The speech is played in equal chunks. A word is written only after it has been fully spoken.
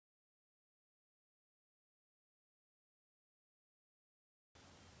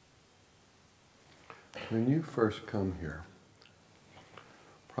When you first come here,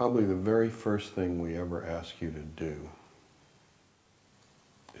 probably the very first thing we ever ask you to do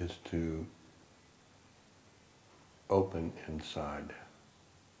is to open inside.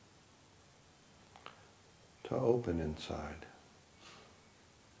 To open inside.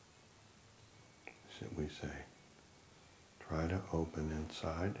 So we say, try to open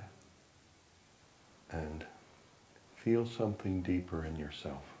inside and feel something deeper in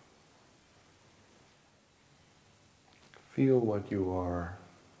yourself. Feel what you are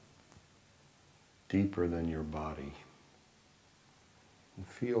deeper than your body. And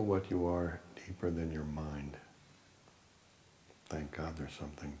feel what you are deeper than your mind. Thank God there's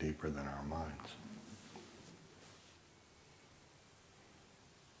something deeper than our minds.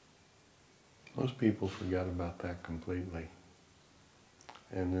 Most people forget about that completely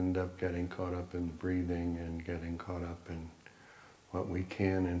and end up getting caught up in breathing and getting caught up in what we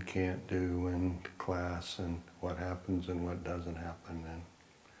can and can't do in class and what happens and what doesn't happen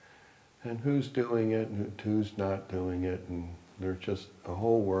and who's doing it and who's not doing it, and there's just a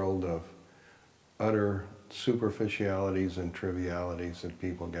whole world of utter superficialities and trivialities that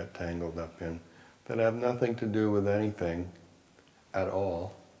people get tangled up in that have nothing to do with anything at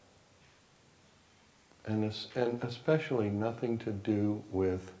all, and especially nothing to do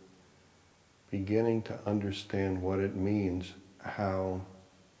with beginning to understand what it means, how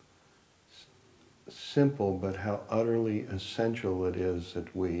simple but how utterly essential it is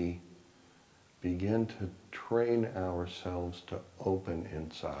that we begin to train ourselves to open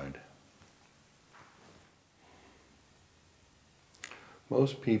inside.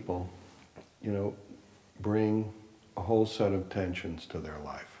 Most people, bring a whole set of tensions to their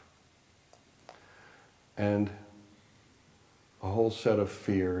life and a whole set of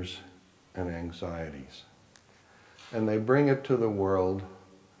fears and anxieties. And they bring it to the world,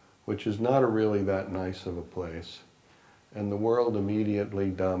 which is not really that nice of a place, and the world immediately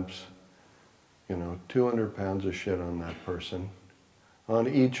dumps 200 pounds of shit on that person, on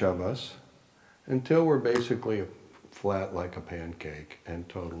each of us, until we're basically flat like a pancake and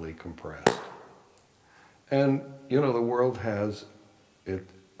totally compressed. And, the world has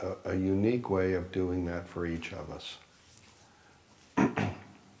a unique way of doing that for each of us.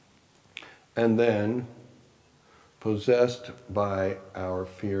 And then, possessed by our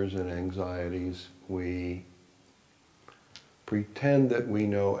fears and anxieties, we pretend that we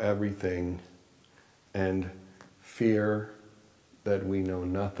know everything and fear that we know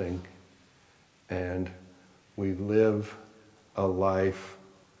nothing, and we live a life,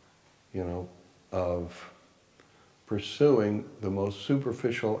 of pursuing the most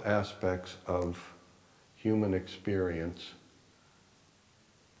superficial aspects of human experience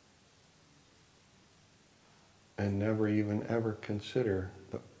and never even ever consider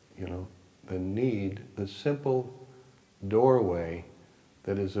the need, the simple doorway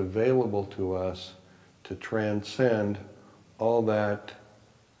that is available to us to transcend all that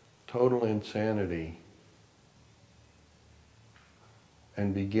total insanity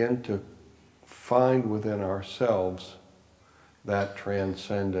and begin to find within ourselves that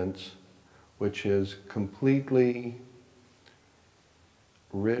transcendence, which is completely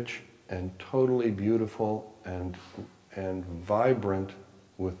rich and totally beautiful and vibrant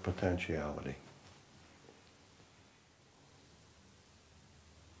with potentiality.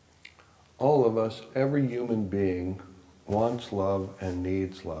 All of us, every human being, wants love and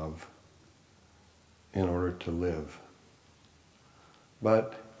needs love in order to live.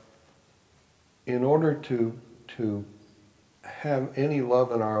 But in order to have any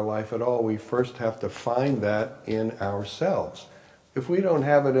love in our life at all, we first have to find that in ourselves. If we don't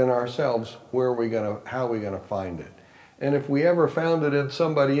have it in ourselves, how are we going to find it? And if we ever found it in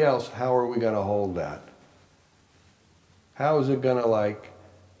somebody else, how are we going to hold that? How is it going to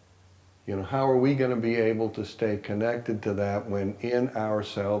how are we going to be able to stay connected to that when in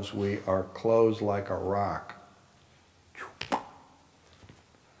ourselves we are closed like a rock?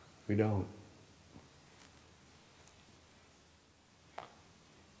 We don't.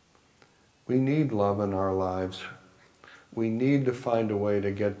 We need love in our lives. We need to find a way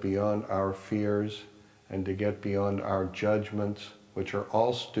to get beyond our fears and to get beyond our judgments, which are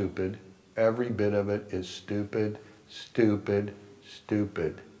all stupid. Every bit of it is stupid, stupid,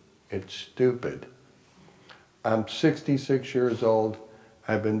 stupid. It's stupid. I'm 66 years old.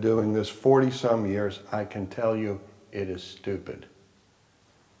 I've been doing this 40-some years. I can tell you it is stupid.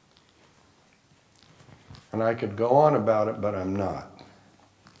 And I could go on about it, but I'm not.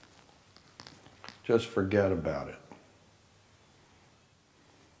 Just forget about it.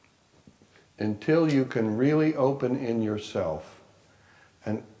 Until you can really open in yourself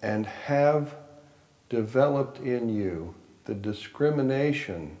and have developed in you the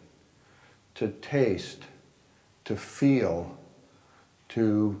discrimination to taste, to feel,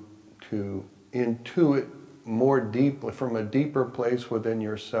 to intuit more deeply, from a deeper place within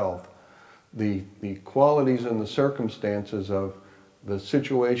yourself, the qualities and the circumstances of the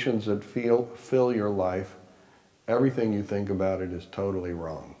situations that fill your life, everything you think about it is totally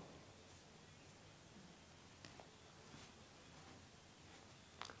wrong.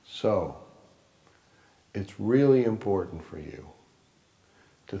 So, it's really important for you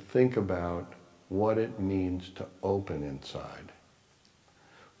to think about what it means to open inside.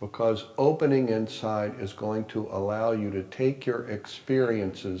 Because opening inside is going to allow you to take your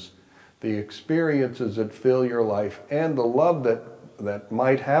experiences, the experiences that fill your life, and the love that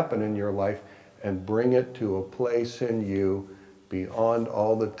might happen in your life, and bring it to a place in you beyond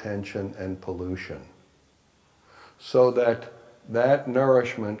all the tension and pollution. So that that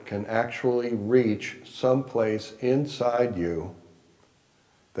nourishment can actually reach some place inside you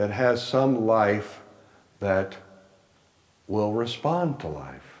that has some life that will respond to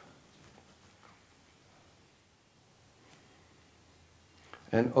life.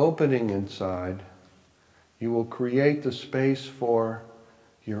 And opening inside, you will create the space for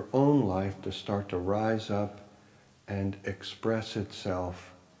your own life to start to rise up and express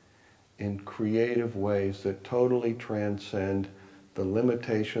itself in creative ways that totally transcend the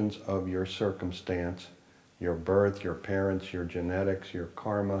limitations of your circumstance, your birth, your parents, your genetics, your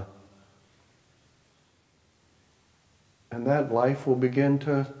karma. And that life will begin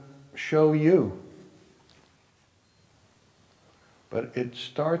to show you. But it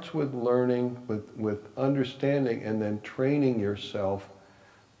starts with learning, with understanding, and then training yourself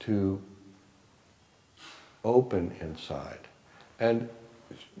to open inside. And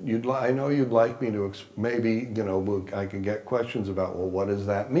I know you'd like me to, maybe, I could get questions about, well, what does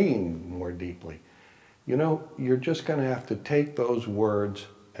that mean more deeply? You're just going to have to take those words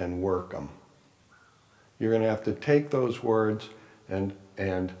and work them. You're going to have to take those words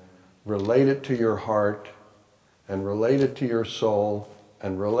and relate it to your heart, and relate it to your soul,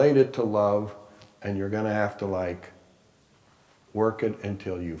 and relate it to love, and you're going to have to work it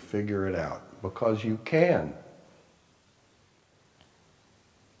until you figure it out, because you can.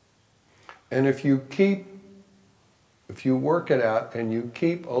 And if you work it out and you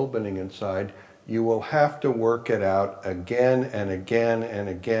keep opening inside, you will have to work it out again and again and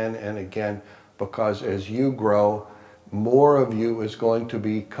again and again, because as you grow, more of you is going to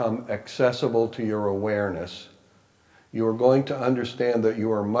become accessible to your awareness. You are going to understand that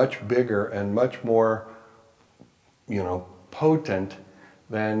you are much bigger and much more, potent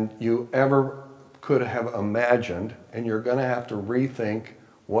than you ever could have imagined, and you're going to have to rethink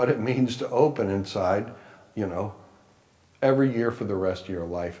what it means to open inside, every year for the rest of your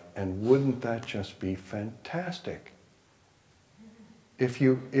life. And wouldn't that just be fantastic? If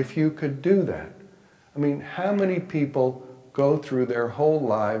you could do that. I mean, how many people go through their whole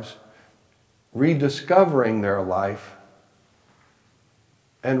lives rediscovering their life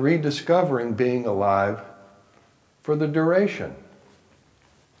and rediscovering being alive for the duration?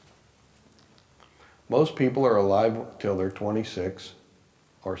 Most people are alive till they're 26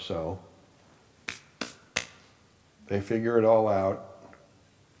 or so. They figure it all out,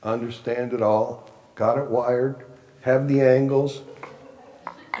 understand it all, got it wired, have the angles.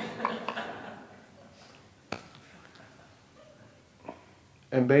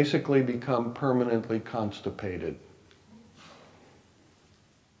 And basically become permanently constipated.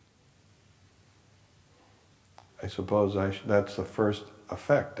 I suppose that's the first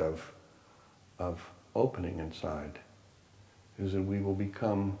effect of opening inside, is that we will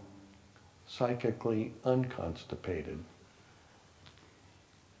become psychically unconstipated.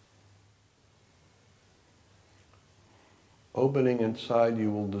 Opening inside, you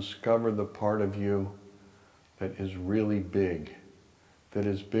will discover the part of you that is really big, that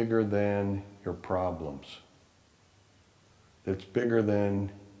is bigger than your problems, that's bigger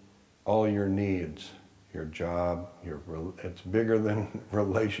than all your needs, your job, it's bigger than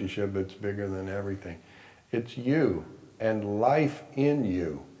relationship, it's bigger than everything. It's you and life in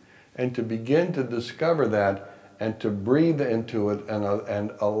you. And to begin to discover that and to breathe into it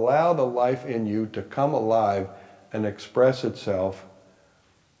and allow the life in you to come alive and express itself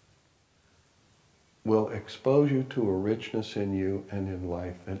will expose you to a richness in you and in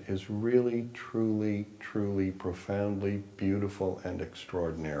life that is really, truly, truly, profoundly beautiful and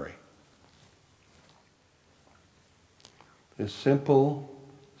extraordinary. This simple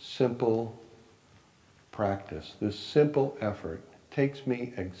practice, this simple effort, takes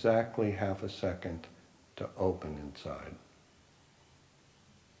me exactly half a second to open inside.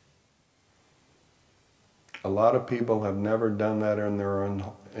 A lot of people have never done that in their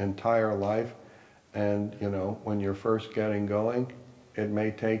entire life, and when you're first getting going, it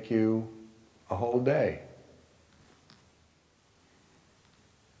may take you a whole day.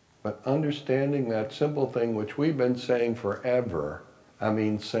 But understanding that simple thing, which we've been saying forever, I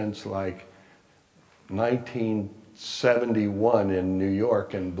mean since like 1971 in New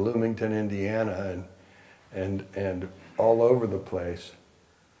York and Bloomington, Indiana, and all over the place,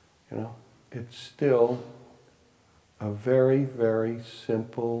 it's still a very, very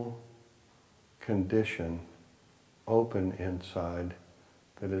simple condition, open inside,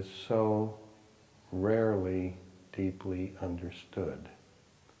 that is so rarely deeply understood.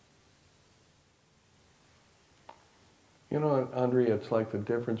 Andrea, it's like the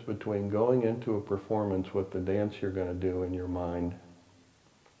difference between going into a performance with the dance you're going to do in your mind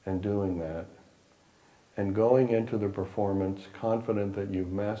and doing that, and going into the performance confident that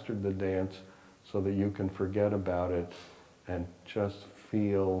you've mastered the dance so that you can forget about it and just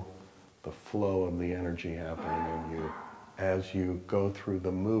feel the flow of the energy happening in you as you go through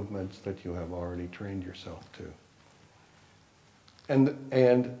the movements that you have already trained yourself to. And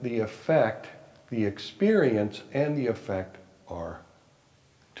the effect, the experience and the effect are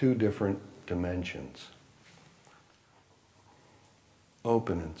two different dimensions.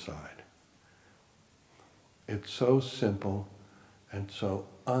 Open inside. It's so simple and so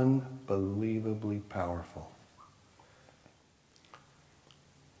unbelievably powerful.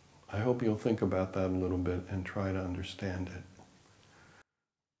 I hope you'll think about that a little bit and try to understand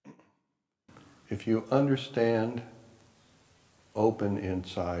it. If you understand open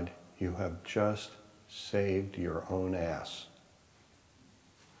inside, you have just saved your own ass.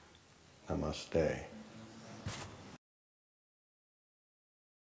 Namaste.